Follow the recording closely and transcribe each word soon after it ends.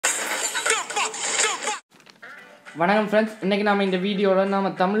வணக்கம் ஃப்ரெண்ட்ஸ், இன்றைக்கி நம்ம இந்த வீடியோவில் நம்ம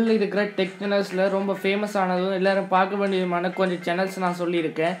தமிழில் இருக்கிற டெக் சேனல்ஸில் ரொம்ப ஃபேமஸ் ஆனதும் எல்லோரும் பார்க்க வேண்டியதுமான கொஞ்சம் சேனல்ஸ் நான்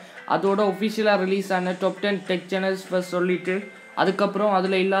சொல்லியிருக்கேன். அதோட ஒஃபிஷியலாக ரிலீஸ் ஆன டாப் 10 டெக் சேனல்ஸ் ஃபர்ஸ்ட் சொல்லிவிட்டு அதுக்கப்புறம்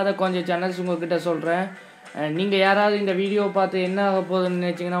அதில் இல்லாத கொஞ்சம் சேனல்ஸ் உங்கள்கிட்ட சொல்கிறேன். நீங்கள் யாராவது இந்த வீடியோவை பார்த்து என்ன ஆக போகுதுன்னு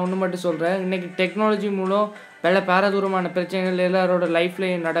நினச்சிங்கன்னா ஒன்று மட்டும் சொல்கிறேன். இன்றைக்கி டெக்னாலஜி மூலம் பல பாரதூரமான பிரச்சனைகள் எல்லாரோட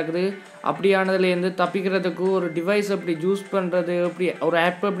லைஃப்லேயும் நடக்குது. அப்படியானதுலேருந்து தப்பிக்கிறதுக்கு ஒரு டிவைஸ் எப்படி யூஸ் பண்ணுறது, எப்படி ஒரு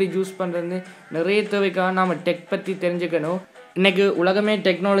ஆப் எப்படி யூஸ் பண்ணுறதுன்னு நிறைய தேவைக்காக நாம் டெக் பற்றி தெரிஞ்சுக்கணும். இன்றைக்கி உலகமே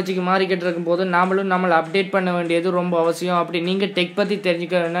டெக்னாலஜிக்கு மாறிக்கிட்டு இருக்கும்போது நாமளும் நம்மளை அப்டேட் பண்ண வேண்டியது ரொம்ப அவசியம். அப்படி நீங்கள் டெக் பற்றி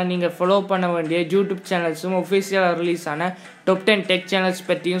தெரிஞ்சுக்கணுன்னா நீங்கள் ஃபாலோ பண்ண வேண்டிய யூடியூப் சேனல்ஸும் ஒஃபிஷியலாக ரிலீஸ் ஆன டாப் 10 டெக் சேனல்ஸ்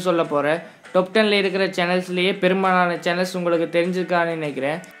பற்றியும் சொல்ல போகிறேன். டாப் 10ல் இருக்கிற சேனல்ஸ்லேயே பெரும்பாலான சேனல்ஸ் உங்களுக்கு தெரிஞ்சிருக்கான்னு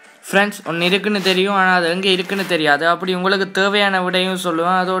நினைக்கிறேன். ஃப்ரெண்ட்ஸ், ஒன்று இருக்குன்னு தெரியும், ஆனால் அது எங்கே இருக்குன்னு தெரியாது. அப்படி உங்களுக்கு தேவையான விடையும்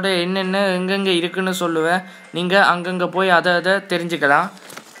சொல்லுவேன், அதோட என்னென்ன எங்கெங்கே இருக்குன்னு சொல்லுவேன். நீங்கள் அங்கங்கே போய் அதை தெரிஞ்சுக்கலாம்.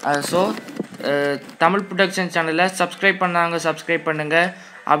 ஸோ தமிழ் ப்ரொடக்ஷன் சேனலை சப்ஸ்கிரைப் பண்ணாங்க சப்ஸ்கிரைப் பண்ணுங்கள்.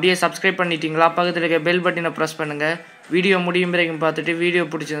 அப்படியே சப்ஸ்கிரைப் பண்ணிட்டீங்களா, பக்கத்தில் இருக்க பெல் பட்டனை ப்ரெஸ் பண்ணுங்கள். வீடியோ முடியும் வரைக்கும் பார்த்துட்டு வீடியோ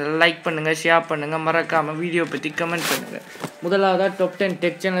பிடிச்சிருந்தா லைக் பண்ணுங்கள், ஷேர் பண்ணுங்கள், மறக்காமல் வீடியோ பற்றி கமெண்ட் பண்ணுங்கள். முதலாவதாக டாப் 10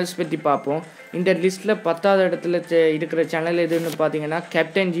 டெக் சேனல்ஸ் பற்றி பார்ப்போம். இந்த லிஸ்ட்டில் 10வது இடத்துல இருக்கிற சேனல் எதுன்னு பார்த்தீங்கன்னா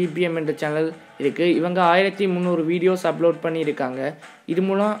கேப்டன் ஜிபிஎம் என்ற சேனல் இருக்குது. இவங்க 1300 வீடியோஸ் அப்லோட் பண்ணியிருக்காங்க. இது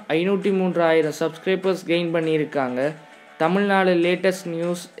மூலம் 503,000 சப்ஸ்கிரைபர்ஸ் கெயின் பண்ணியிருக்காங்க. Tamil Nadu latest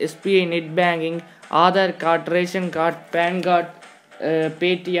news, SBI net banking, Aadhaar card, ration card, pan card,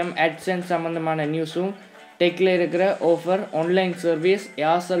 Paytm, AdSense சம்மந்தமான நியூஸும், டெக்கில் இருக்கிற offer, online service,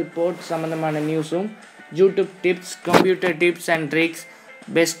 Aircel board சம்மந்தமான நியூஸும், YouTube tips, computer tips and tricks,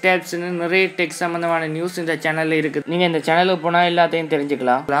 best ஆப்ஸ்னு நிறைய டெக் சம்மந்தமான நியூஸ் இந்த சேனலில் இருக்குது. நீங்கள் இந்த சேனலுக்கு போனால் எல்லாத்தையும்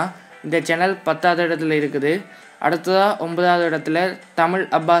தெரிஞ்சுக்கலாம். இந்த சேனல் 10வது இடத்துல இருக்குது. அடுத்ததாக 9வது இடத்துல தமிழ்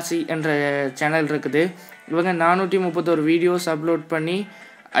அப்பாசி என்ற சேனல் இருக்குது. இவங்க 431 வீடியோஸ் அப்லோட் பண்ணி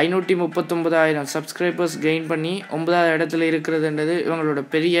 539,000 சப்ஸ்கிரைபர்ஸ் கெயின் பண்ணி 9வது இடத்துல இருக்கிறதுன்றது இவங்களோட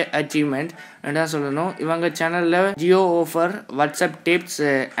பெரிய அச்சீவ்மெண்ட் தான் சொல்லணும். இவங்க சேனலில் Jio offer, WhatsApp tips,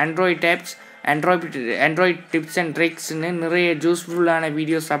 Android tips and ட்ரிக்ஸ்னு நிறைய யூஸ்ஃபுல்லான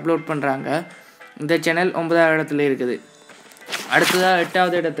வீடியோஸ் அப்லோட் பண்ணுறாங்க. இந்த சேனல் 9வது இடத்துல இருக்குது. அடுத்ததாக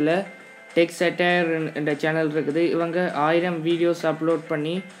 8வது இடத்துல டெக் சட்டையர் என்ற சேனல் இருக்குது. இவங்க 1000 வீடியோஸ் அப்லோட்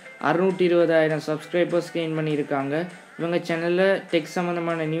பண்ணி 620,000 சப்ஸ்கிரைபர்ஸ் கெயின் பண்ணியிருக்காங்க. இவங்க சேனலில் டெக்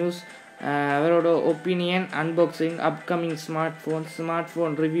சம்மந்தமான நியூஸ், அவரோட opinion, unboxing, upcoming smart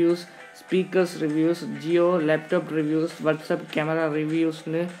phone reviews, speakers reviews, Jio laptop reviews, WhatsApp camera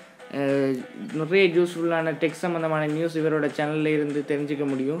ரிவ்யூஸ்னு நிறைய யூஸ்ஃபுல்லான டெக் சம்மந்தமான நியூஸ் இவரோட சேனலில் இருந்து தெரிஞ்சிக்க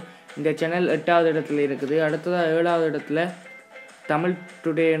முடியும். இந்த சேனல் 8வது இடத்துல இருக்குது. அடுத்ததாக 7வது இடத்துல தமிழ்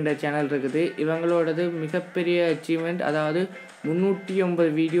டுடே என்ற சேனல் இருக்குது. இவங்களோடது மிகப்பெரிய அச்சீவ்மெண்ட், அதாவது 309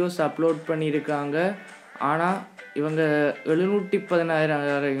 வீடியோஸ் அப்லோட் பண்ணியிருக்காங்க. ஆனால் இவங்க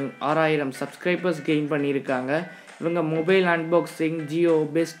 716,000 சப்ஸ்கிரைபர்ஸ் கெயின் பண்ணியிருக்காங்க. இவங்க mobile unboxing, Jio,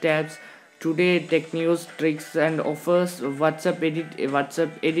 best apps, today tech news, tricks and offers, WhatsApp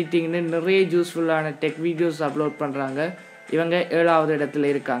எடிட்டிங்னு நிறைய யூஸ்ஃபுல்லான டெக் வீடியோஸ் அப்லோட் பண்ணுறாங்க. இவங்க 7வது இடத்துல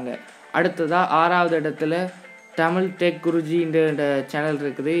இருக்காங்க. அடுத்ததாக 6வது இடத்துல தமிழ் டெக் குருஜி இந்த சேனல்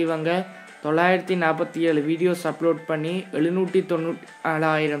இருக்குது. இவங்க 947 வீடியோஸ் அப்லோட் பண்ணி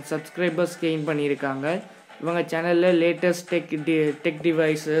 794,000 சப்ஸ்கிரைபர்ஸ் கெயின் பண்ணியிருக்காங்க. இவங்க சேனலில் latest tech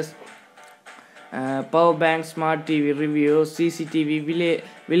devices, power bank, smart TV review, CCTV,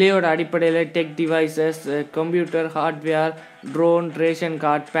 விலையோட அடிப்படையில் tech devices, computer hardware, drone, ration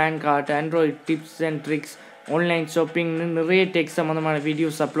card, pan card, Android tips and tricks, online ஷாப்பிங்னு நிறைய டெக் சம்மந்தமான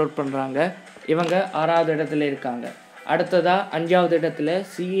வீடியோஸ் அப்லோட் பண்ணுறாங்க. இவங்க 6வது இடத்துல இருக்காங்க. அடுத்ததாக 5வது இடத்துல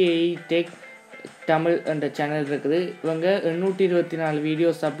சிஏஇ டெக் தமிழ் என்ற சேனல் இருக்குது. இவங்க 824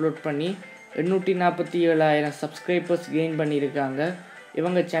 வீடியோஸ் அப்லோட் பண்ணி 847,000 சப்ஸ்கிரைபர்ஸ் கெயின் பண்ணியிருக்காங்க.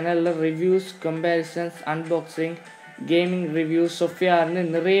 இவங்க சேனலில் reviews, comparisons, unboxing, gaming reviews, சொஃப்ட்வேர்னு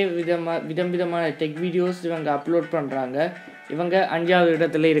நிறைய விதமான டெக் வீடியோஸ் இவங்க அப்லோட் பண்ணுறாங்க. இவங்க 5வது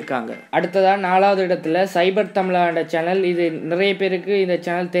இடத்துல இருக்காங்க. அடுத்ததாக 4வது இடத்துல சைபர் தமிழாண்ட சேனல். இது நிறைய பேருக்கு இந்த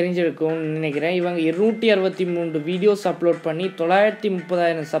சேனல் தெரிஞ்சிருக்கும்னு நினைக்கிறேன். இவங்க 263 வீடியோஸ் அப்லோட் பண்ணி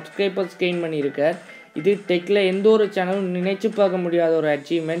 930,000 சப்ஸ்கிரைபர்ஸ் கெயின் பண்ணியிருக்கார். இது டெக்கில் எந்த ஒரு சேனலும் நினைச்சு பார்க்க முடியாத ஒரு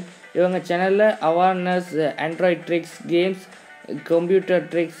அச்சீவ்மெண்ட். இவங்க சேனலில் awareness, Android tricks, games, computer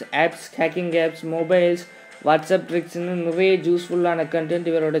tricks, apps, hacking apps, mobiles, WhatsApp ட்ரிக்ஸ்னு நிறைய யூஸ்ஃபுல்லான கண்டென்ட்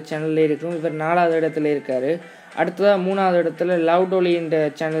இவரோட சேனலில் இருக்கும். இவர் 4வது இடத்துல இருக்கார். அடுத்ததாக 3வது இடத்துல லவ்டொலி என்ற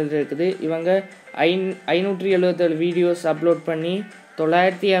சேனல் இருக்குது. இவங்க 577 வீடியோஸ் அப்லோட் பண்ணி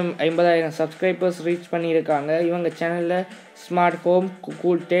 950,000 சப்ஸ்கிரைபர்ஸ் ரீச் பண்ணியிருக்காங்க. இவங்க சேனலில் smart home,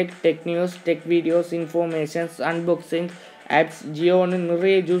 cool tech news, tech videos, informations, unboxing, apps ஜியோன்னு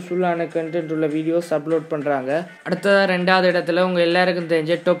நிறைய யூஸ்ஃபுல்லான கண்டென்ட் உள்ள வீடியோஸ் அப்லோட் பண்ணுறாங்க. அடுத்ததாக 2வது இடத்துல உங்கள் எல்லாருக்கும்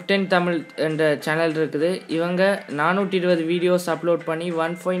தெரிஞ்ச டாப் 10 தமிழ் என்ற சேனல் இருக்குது. இவங்க 420 வீடியோஸ் அப்லோட் பண்ணி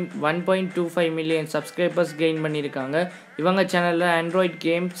 1.25 மில்லியன் சப்ஸ்கிரைபர்ஸ் கெயின் பண்ணியிருக்காங்க. இவங்க சேனலில் Android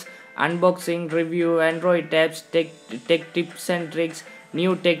games, unboxing, review, Android apps, tech tips and tricks,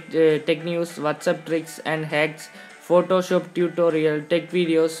 new tech news, WhatsApp tricks and hacks, Photoshop tutorial, tech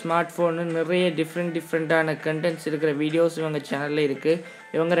videos, smart phone நிறைய டிஃப்ரெண்ட்டான கண்டென்ட்ஸ் இருக்கிற வீடியோஸ் இவங்க சேனலில் இருக்குது.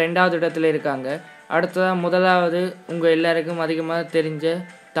 இவங்க 2வது இடத்துல இருக்காங்க. அடுத்ததாக 1வது உங்கள் எல்லாருக்கும் அதிகமாக தெரிஞ்ச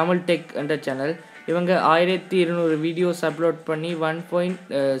தமிழ் டெக் என்ற சேனல். இவங்க 1200 வீடியோஸ் அப்லோட் பண்ணி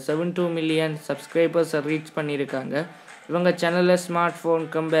 1.72 மில்லியன் சப்ஸ்கிரைபர்ஸை ரீச் பண்ணியிருக்காங்க. இவங்க சேனலில் smart phone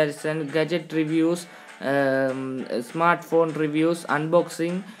comparison, gazette reviews, smart phone reviews,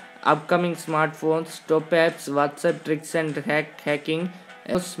 unboxing, upcoming smartphones, top apps, WhatsApp tricks and hacking,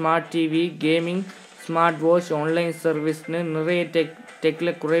 smart TV, gaming, smart watch, online serviceன்னு நிறைய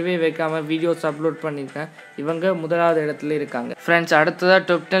டெக்கில் குறைவே வைக்காமல் வீடியோஸ் அப்லோட் பண்ணியிருக்கேன். இவங்க 1வது இடத்துல இருக்காங்க. ஃப்ரெண்ட்ஸ், அடுத்ததாக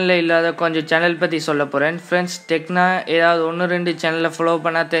டாப் 10ல் இல்லாத கொஞ்சம் சேனல் பற்றி சொல்ல போகிறேன். ஃப்ரெண்ட்ஸ், டெக்னா ஏதாவது 1-2 சேனலில் ஃபாலோ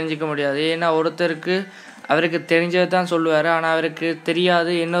பண்ணால் தெரிஞ்சிக்க முடியாது. ஏன்னா ஒருத்தருக்கு அவருக்கு தெரிஞ்சது தான் சொல்லுவார், ஆனால் அவருக்கு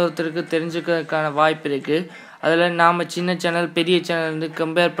தெரியாது இன்னொருத்தருக்கு தெரிஞ்சுக்கிறதுக்கான வாய்ப்பு இருக்குது. அதில் நாம் சின்ன சேனல் பெரிய சேனல் வந்து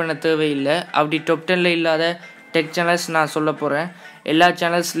கம்பேர் பண்ண தேவையில்லை. அப்படி டாப் 10ல் இல்லாத டெக் சேனல்ஸ் நான் சொல்ல போகிறேன். எல்லா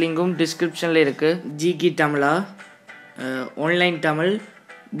சேனல்ஸ் லிங்கும் டிஸ்கிரிப்ஷனில் இருக்குது. ஜிகி தமிழா, ஆன்லைன் தமிழ்,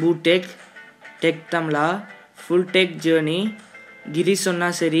 பூடெக், டெக் தமிழா, ஃபுல் டெக் ஜேர்னி, கிரி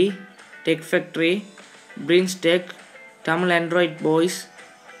சொன்னா சரி, tech factory, Prince tech, Tamil Android boys,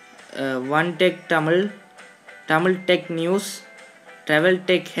 one tech Tamil, Tamil tech news, travel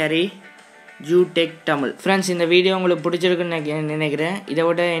tech Harry, tech Tamil. Friends, இந்த வீடியோ உங்களுக்கு பிடிச்சிருக்குன்னு நினைக்கிறேன். இதை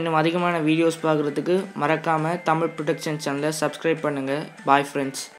விட இன்னும் அதிகமான வீடியோஸ் பார்க்குறதுக்கு மறக்காமல் தமிழ் ப்ரொடக்ஷன் சேனலை சப்ஸ்கிரைப் பண்ணுங்கள். Bye friends.